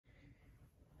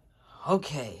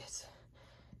Okay, it's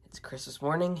Christmas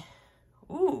morning.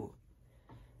 Ooh,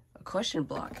 a question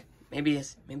block. Maybe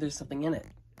there's something in it.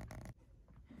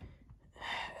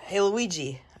 Hey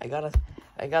Luigi, I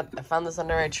found this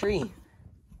under a tree.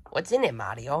 What's in it,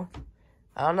 Mario?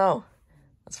 I don't know.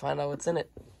 Let's find out what's in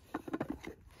it.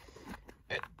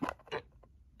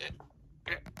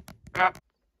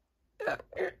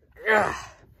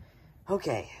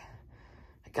 Okay,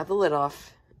 I got the lid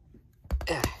off.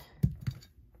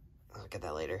 I'll get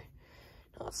that later.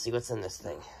 Now let's see what's in this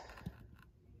thing.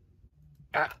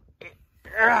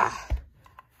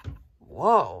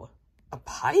 Whoa, a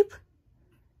pipe?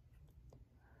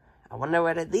 I wonder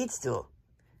what it leads to.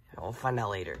 We'll find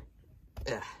out later.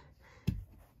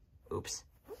 Oops,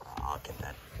 I'll get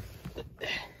that.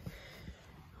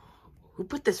 Who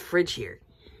put this fridge here?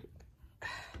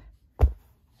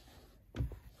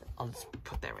 I'll just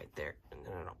put that right there.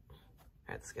 No.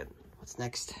 That's good. What's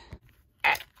next?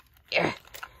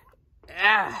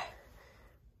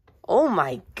 Oh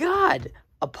my god!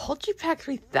 A Poultry Pack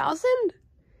 3000?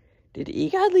 Did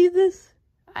EGOD leave this?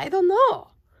 I don't know.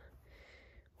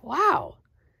 Wow.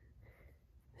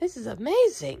 This is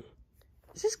amazing.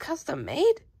 Is this custom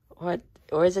made? Or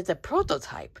is it a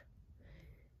prototype?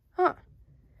 Huh.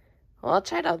 Well, I'll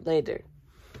try it out later.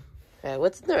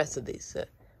 What's in the rest of these?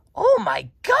 Oh my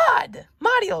god!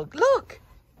 Mario, look!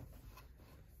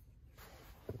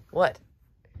 What?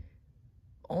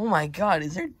 Oh my god,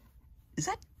 is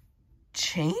that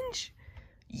change?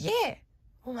 Yeah!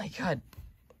 Oh my god.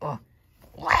 Oh.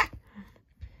 What?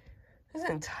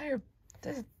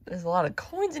 There's a lot of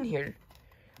coins in here.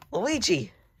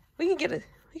 Luigi, we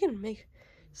can make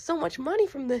so much money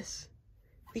from this.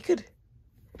 We could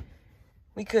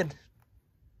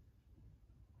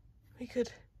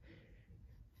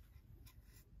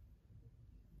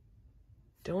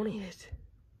donate it.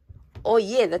 Oh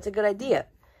yeah, that's a good idea.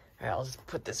 All right, I'll just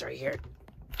put this right here.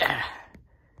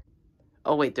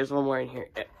 Oh wait, there's one more in here.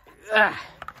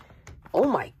 Oh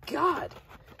my god.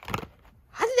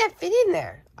 How did that fit in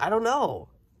there? I don't know.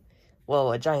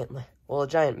 Well, a giant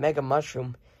mega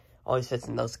mushroom always fits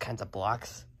in those kinds of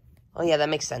blocks. Oh yeah, that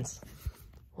makes sense.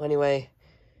 Well, anyway,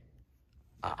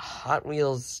 a Hot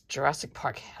Wheels Jurassic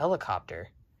Park helicopter.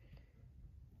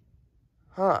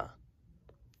 Huh.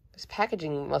 This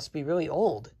packaging must be really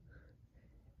old.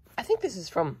 I think this is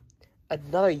from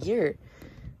another year,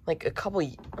 like a couple,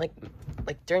 like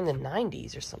during the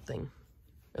 90s or something,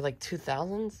 or like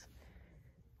 2000s.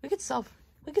 We could sell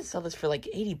this for like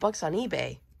 $80 on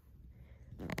eBay.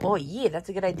 Oh yeah, that's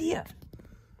a good idea.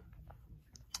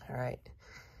 All right,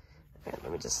 let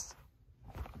me just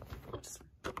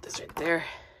put this right there.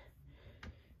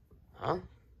 Huh?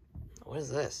 What is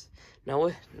this?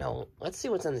 No. Let's see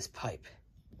what's in this pipe.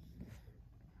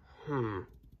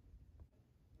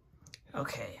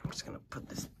 Okay, I'm just gonna put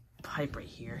this pipe right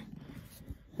here.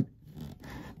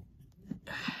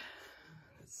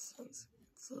 It's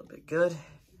a little bit good.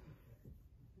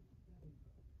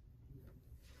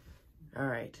 All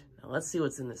right, now let's see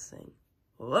what's in this thing.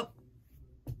 Whoop.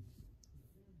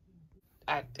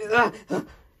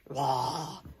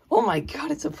 Oh my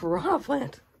god, it's a piranha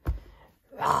plant.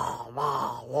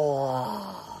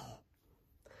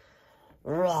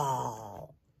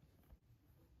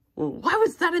 Why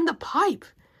was that in the pipe?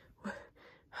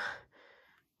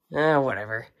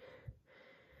 Whatever.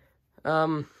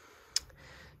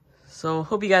 So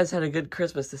hope you guys had a good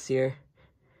Christmas this year.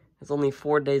 There's only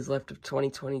 4 days left of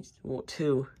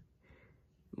 2022.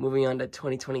 Moving on to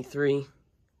 2023.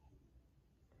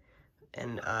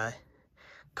 And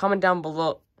comment down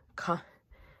below.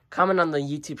 Comment on the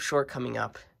YouTube short coming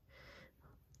up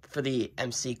for the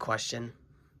MC question.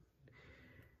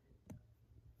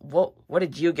 What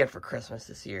did you get for Christmas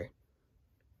this year?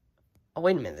 Oh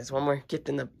wait a minute, there's one more gift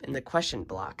in the question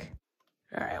block.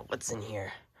 All right, what's in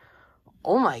here?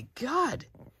 Oh my god,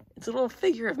 it's a little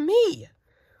figure of me.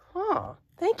 Huh?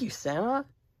 Thank you, Santa.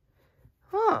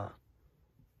 Huh?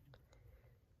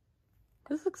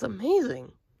 This looks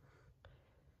amazing.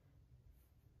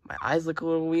 My eyes look a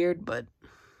little weird, but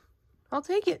I'll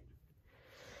take it.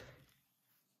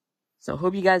 So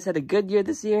hope you guys had a good year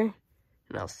this year,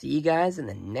 and I'll see you guys in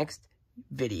the next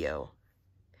video.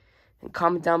 And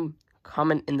comment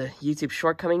in the YouTube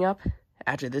short coming up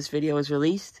after this video is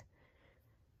released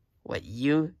what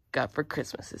you got for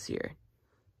Christmas this year.